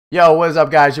Yo, what is up,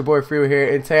 guys? Your boy Frio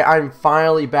here, and today I'm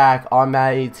finally back on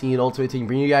Madden 18 Ultimate Team,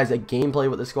 bringing you guys a gameplay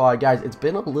with the squad. Guys, it's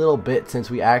been a little bit since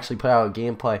we actually put out a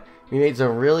gameplay. We made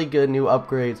some really good new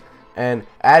upgrades, and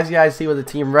as you guys see with the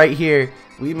team right here,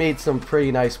 we made some pretty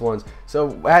nice ones.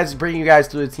 So, as bringing you guys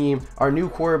through the team, our new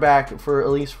quarterback, for at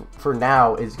least for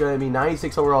now, is going to be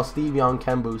 96 overall Steve Young,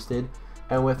 chem boosted,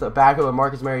 and with a backup of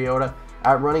Marcus Mariota.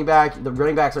 At running back, the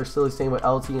running backs are still the same with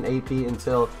LT and AP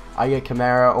until I get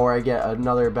Kamara or I get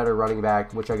another better running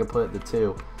back, which I can put at the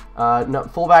 2.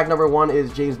 Fullback number 1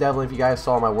 is James Devlin. If you guys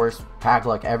saw my worst pack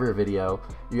luck ever video,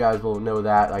 you guys will know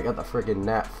that. I got the freaking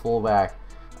net fullback.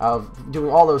 I was doing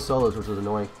all those solos, which was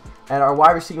annoying. And our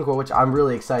wide receiver core, which I'm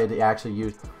really excited to actually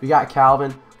use. We got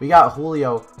Calvin, we got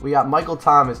Julio, we got Michael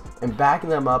Thomas, and backing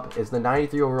them up is the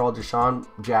 93 overall Deshaun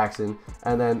Jackson,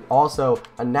 and then also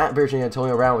a nat version of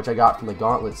Antonio Brown, which I got from the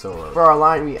Gauntlet solo. For our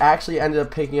line, we actually ended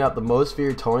up picking up the most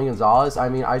feared Tony Gonzalez. I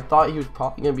mean, I thought he was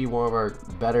probably going to be one of our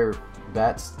better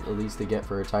bets, at least to get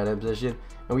for a tight end position.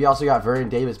 And we also got Vernon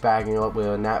Davis backing up with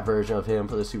a nat version of him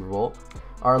for the Super Bowl.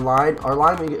 Our line,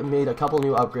 we made a couple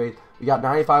new upgrades. We got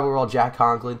 95 overall Jack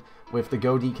Conklin with the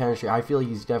go deep chemistry. I feel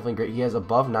he's definitely great. He has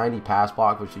above 90 pass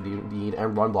block, which you do need,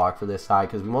 and run block for this side,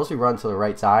 because we mostly run to the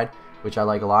right side, which I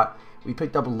like a lot. We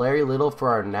picked up Larry Little for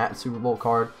our Nat Super Bowl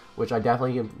card, which I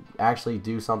definitely can actually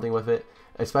do something with it,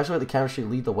 especially with the chemistry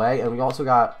lead the way. And we also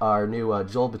got our new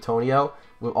Joel Bitonio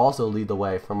will also lead the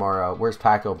way from our worst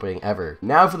pack opening ever.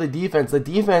 Now for the defense. The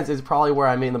defense is probably where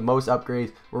I made the most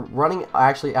upgrades. We're running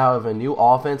actually out of a new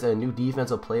offense and a new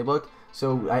defensive playbook.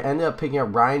 So I ended up picking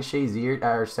up Ryan Shazier at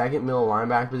our second middle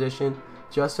linebacker position,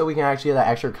 just so we can actually get that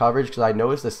extra coverage, because I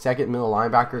noticed the second middle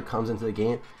linebacker comes into the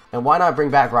game. And why not bring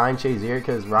back Ryan Shazier,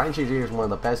 because Ryan Shazier is one of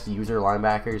the best user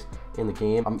linebackers in the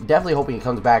game. I'm definitely hoping he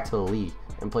comes back to the league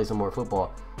and play some more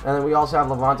football. And then we also have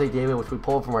Levante David, which we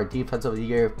pulled from our defensive of the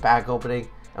year pack opening.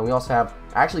 And we also have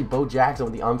actually Bo Jackson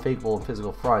with the unfakeable and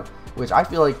physical front, which I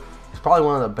feel like is probably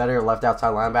one of the better left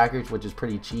outside linebackers, which is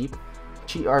pretty cheap.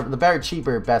 Or the better,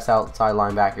 cheaper, best outside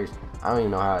linebackers. I don't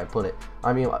even know how I put it.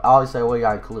 I mean, obviously I would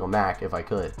have got Khalil Mack if I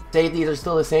could. Safeties are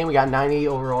still the same. We got 98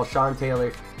 overall Sean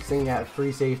Taylor sitting at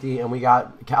free safety, and we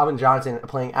got Calvin Johnson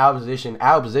playing out of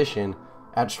position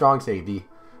at strong safety.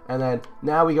 And then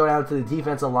now we go down to the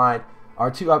defensive line.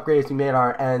 Our 2 upgrades we made on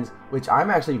our ends, which I'm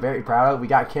actually very proud of. We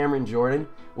got Cameron Jordan,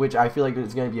 which I feel like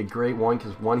is going to be a great one,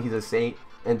 because 1, he's a Saint,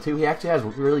 and 2, he actually has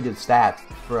really good stats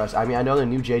for us. I mean, I know the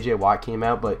new JJ Watt came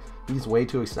out, but he's way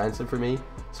too expensive for me.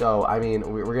 So, I mean,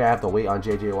 we're going to have to wait on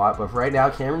JJ Watt. But for right now,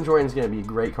 Cameron Jordan is going to be a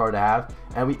great card to have.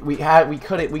 And we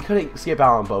couldn't skip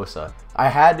out on Bosa. I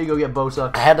had to go get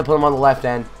Bosa. I had to put him on the left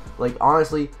end. Like,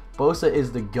 honestly, Bosa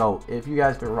is the GOAT. If you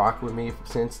guys been rocking with me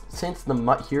since the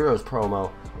Mutt Heroes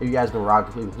promo, if you guys been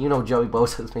rocking with me, you know Joey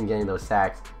Bosa's been getting those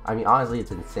sacks. I mean, honestly,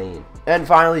 it's insane. And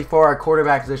finally, for our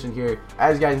quarterback position here,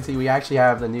 as you guys can see, we actually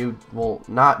have the new, well,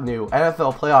 not new,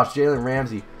 NFL playoffs Jalen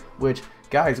Ramsey, which,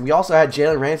 guys, we also had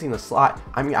Jalen Ramsey in the slot.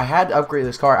 I mean, I had to upgrade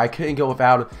this card. I couldn't go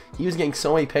without him. He was getting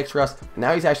so many picks for us.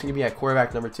 Now he's actually going to be at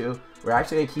quarterback number 2. We're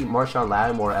actually going to keep Marshawn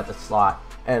Lattimore at the slot.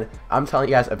 And I'm telling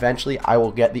you guys, eventually I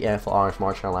will get the NFL honors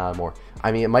Marshawn Lattimore.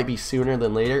 I mean, it might be sooner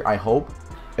than later, I hope.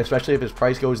 Especially if his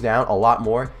price goes down a lot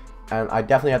more. And I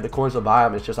definitely have the coins to buy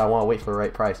him. It's just I want to wait for the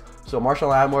right price. So Marshawn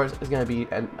Lattimore is going to be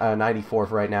at 94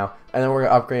 for right now. And then we're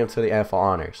going to upgrade him to the NFL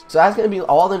honors. So that's going to be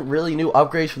all the really new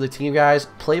upgrades for the team, guys.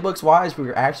 Playbooks wise, we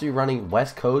were actually running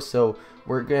West Coast. So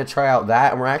we're going to try out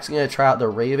that. And we're actually going to try out the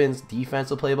Ravens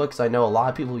defensive playbook, because I know a lot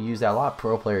of people use that. A lot of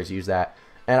pro players use that.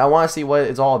 And I want to see what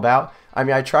it's all about. I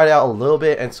mean, I tried it out a little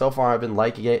bit, and so far I've been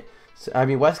liking it. So, I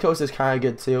mean, West Coast is kind of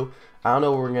good too. I don't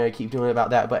know what we're going to keep doing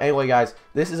about that. But anyway, guys,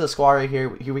 this is a squad right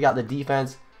here. Here we got the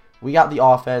defense. We got the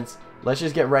offense. Let's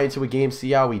just get right into a game,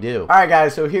 see how we do. Alright,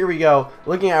 guys, so here we go.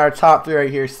 Looking at our top 3 right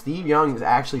here, Steve Young is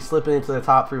actually slipping into the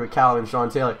top 3 with Calvin and Sean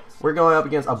Taylor. We're going up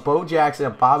against a Bo Jackson, a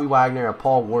Bobby Wagner, and a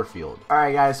Paul Warfield.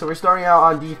 Alright, guys, so we're starting out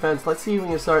on defense. Let's see if we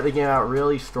can start the game out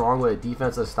really strong with a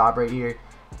defensive stop right here.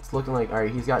 It's looking like,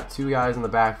 alright, he's got 2 guys in the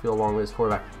backfield along with his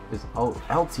quarterback.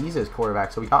 LT's his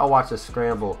quarterback, so we got to watch this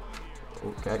scramble.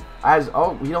 Okay.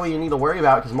 We don't even need to worry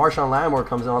about it, because Marshawn Lattimore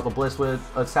comes in off the blitz with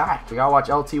a sack. We got to watch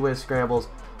LT with his scrambles.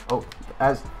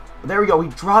 There we go. We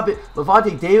drop it.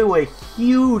 Levante David with a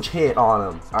huge hit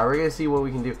on him. Alright, we're going to see what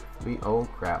we can do. Oh,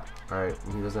 crap. Alright,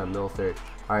 he doesn't have middle third.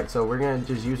 Alright, so we're going to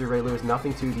just use a Ray Lewis.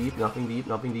 Nothing too deep. Nothing deep.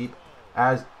 Nothing deep.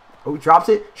 He drops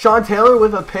it. Sean Taylor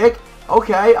with a pick.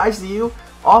 Okay, I see you.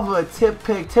 Off of a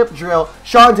tip drill,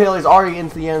 Sean Taylor's already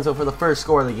into the end zone for the first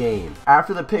score of the game.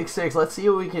 After the pick 6, let's see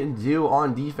what we can do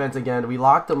on defense again. We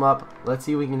locked him up. Let's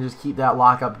see if we can just keep that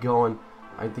lockup going.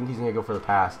 I think he's going to go for the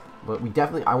pass. But we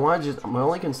definitely, I want to just, my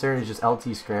only concern is just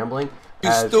LT scrambling.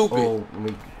 You stupid. Oh,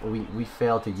 we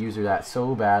failed to user that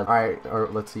so bad. Alright, or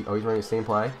let's see. Oh, he's running the same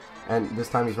play. And this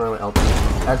time he's running with LT.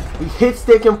 As we hit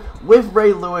stick him with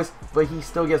Ray Lewis, but he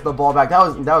still gets the ball back. That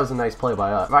was a nice play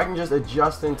by us. If I can just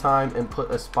adjust in time and put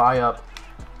a spy up.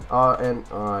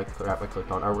 Crap, I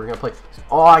clicked on. Alright, we're gonna play.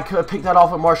 Oh, I could have picked that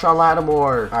off with Marshawn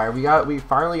Lattimore. Alright, we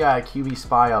finally got a QB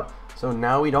spy up. So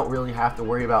now we don't really have to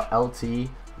worry about LT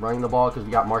running the ball because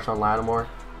we got Marshawn Lattimore.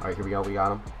 Alright, here we go. We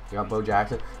got him. We got Bo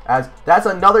Jackson. As that's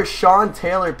another Sean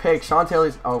Taylor pick. Sean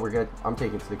Taylor's. Oh, we're good. I'm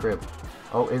taking it to the crib.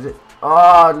 Oh, is it?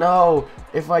 Oh no!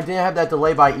 If I didn't have that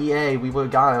delay by EA, we would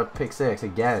have gotten a pick 6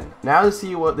 again. Now to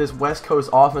see what this West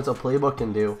Coast offensive playbook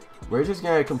can do. We're just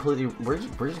gonna we're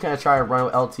just gonna try to run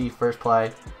with LT first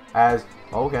play. As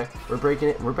okay, we're breaking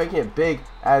it big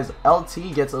as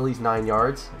LT gets at least 9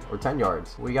 yards or 10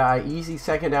 yards. We got an easy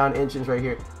second down inches right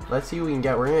here. Let's see what we can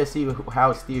get. We're gonna see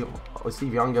how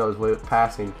Steve Young goes with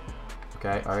passing.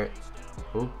 Okay, all right.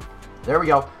 Ooh, there we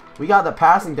go. We got the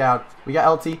passing down. We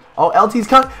got LT. Oh, LT's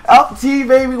cut. LT,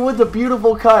 baby, with the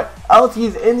beautiful cut.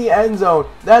 LT's in the end zone.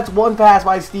 That's one pass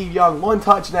by Steve Young. One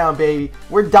touchdown, baby.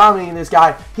 We're dominating this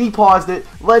guy. He paused it.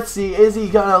 Let's see. Is he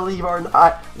going to leave or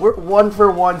not? We're 1 for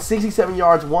 1. 67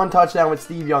 yards. One touchdown with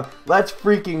Steve Young. Let's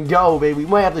freaking go, baby. We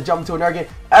might have to jump into another game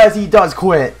as he does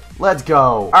quit. Let's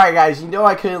go. Alright, guys. You know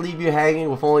I couldn't leave you hanging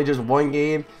with only just one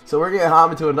game. So we're going to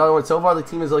hop into another one. So far, the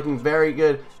team is looking very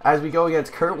good as we go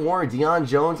against Kurt Warner, Deion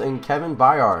Jones, and Kevin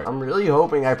Byard. I'm really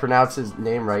hoping I pronounce his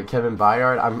name right, Kevin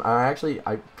Byard.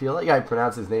 I feel like I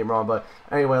pronounced his name wrong. But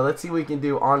anyway, let's see what we can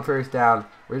do on first down.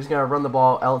 We're just going to run the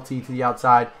ball LT to the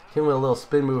outside. Hit him with a little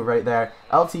spin move right there.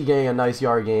 LT getting a nice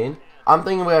yard gain. I'm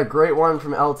thinking we had a great one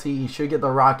from LT. He should get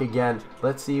the rock again.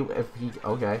 Let's see if he...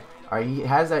 Okay. Alright, he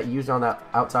has that used on that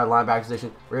outside linebacker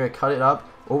position. We're going to cut it up.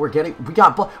 Oh, we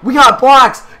got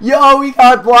blocks. Yo, we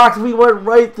got blocks. We went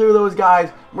right through those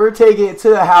guys. We're taking it to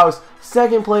the house.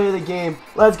 Second play of the game.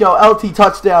 Let's go. LT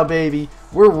touchdown, baby.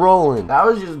 We're rolling. That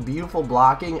was just beautiful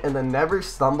blocking, and the never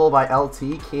stumble by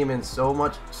LT came in so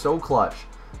clutch.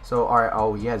 So, all right.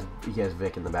 Oh, he has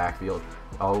Vic in the backfield.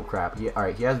 Oh crap. All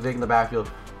right, he has Vic in the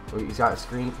backfield. He's got a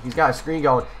screen. He's got a screen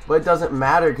going, but it doesn't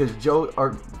matter because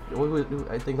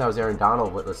I think that was Aaron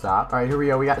Donald with the stop. All right, here we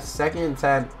go. We got 2nd and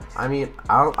 10. I mean,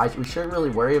 we shouldn't really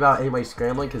worry about anybody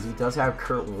scrambling because he does have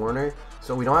Kurt Warner,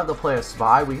 so we don't have to play a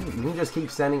spy. We can just keep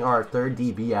sending our third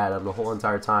DB at him the whole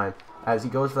entire time as he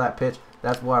goes for that pitch.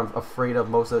 That's what I'm afraid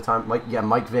of most of the time.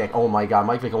 Mike Vick. Oh my God,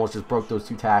 Mike Vick almost just broke those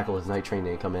 2 tackles. Night Train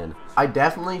didn't come in. I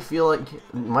definitely feel like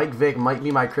Mike Vick might be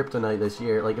my kryptonite this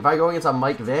year. Like if I go against a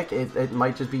Mike Vick, it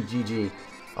might just be GG.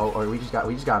 Oh, or we just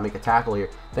gotta make a tackle here.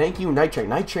 Thank you, Night Train.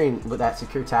 Night Train with that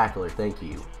secure tackler. Thank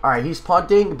you. All right, he's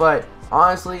punting, but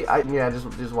honestly,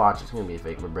 just watch. It's gonna be a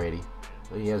fake with Brady.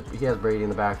 He has Brady in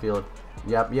the backfield.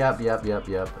 Yep.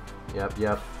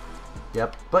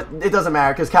 But it doesn't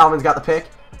matter because Calvin's got the pick.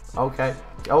 Okay.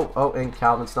 Oh, and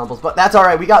Calvin stumbles. But that's all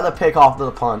right. We got the pick off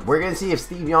the punt. We're going to see if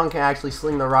Steve Young can actually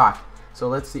sling the rock. So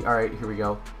let's see. All right, here we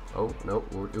go. Oh, no.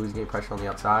 He's getting pressure on the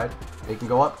outside. They can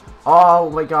go up. Oh,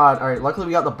 my God. All right, luckily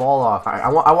we got the ball off. All right, I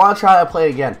want to try that play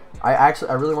again. I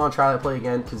really want to try that play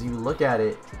again because you look at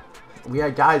it. We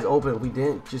had guys open. We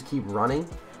didn't just keep running.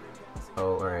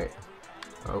 Oh, all right.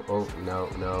 Oh, no.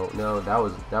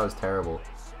 That was terrible.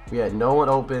 We had no one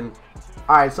open.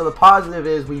 Alright, so the positive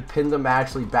is we pinned them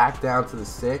actually back down to the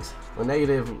 6. The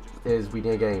negative is we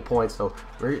didn't get any points, so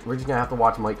we're just going to have to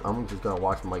watch Mike. I'm just going to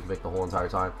watch Mike Vick the whole entire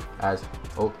time. As,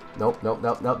 oh, nope.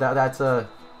 That's a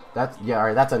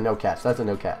no catch. That's a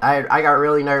no catch. I got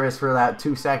really nervous for that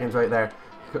 2 seconds right there.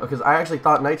 Because I actually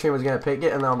thought Night Train was going to pick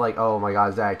it, and then I'm like, oh my God,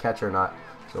 is that a catch or not?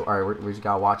 So, alright, we just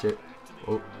got to watch it.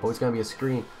 Oh, it's going to be a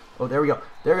screen. Oh, there we go.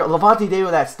 Levante David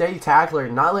with that steady tackler,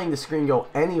 not letting the screen go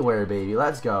anywhere, baby.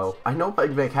 Let's go. I know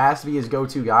Mike Vick has to be his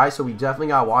go-to guy, so we definitely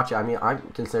got to watch it. I mean, I'm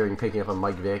considering picking up a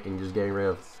Mike Vick and just getting rid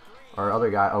of our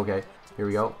other guy. Okay, here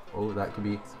we go. Oh, that could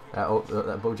be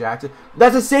that Bo Jackson.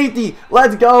 That's a safety.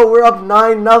 Let's go. We're up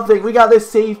 9-0. We got this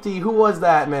safety. Who was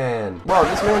that, man? Well,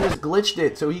 this man just glitched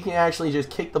it, so he can actually just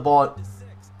kick the ball.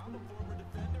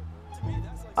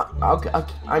 Okay,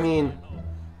 I mean...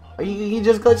 He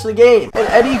just glitched the game.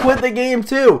 And he quit the game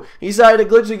too. He decided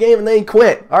to glitch the game and then he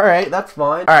quit. Alright, that's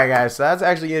fine. Alright guys, so that's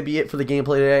actually going to be it for the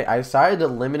gameplay today. I decided to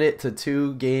limit it to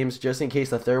 2 games just in case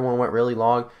the third one went really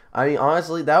long. I mean,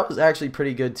 honestly, that was actually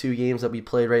pretty good 2 games that we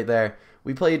played right there.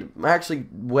 We played actually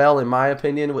well, in my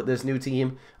opinion, with this new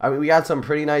team. I mean, we got some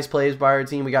pretty nice plays by our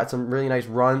team. We got some really nice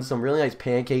runs, some really nice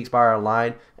pancakes by our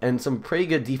line, and some pretty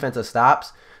good defensive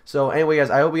stops. So anyway, guys,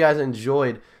 I hope you guys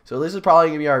enjoyed. So this is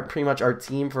probably gonna be pretty much our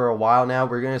team for a while now.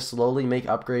 We're gonna slowly make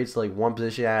upgrades to like one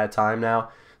position at a time now.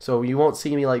 So you won't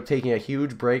see me like taking a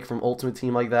huge break from Ultimate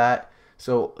Team like that.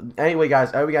 So anyway,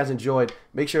 guys, I hope you guys enjoyed.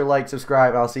 Make sure to like, subscribe,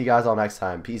 and I'll see you guys all next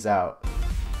time. Peace out.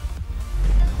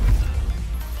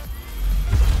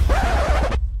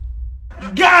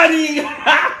 Got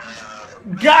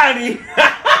him! Got him!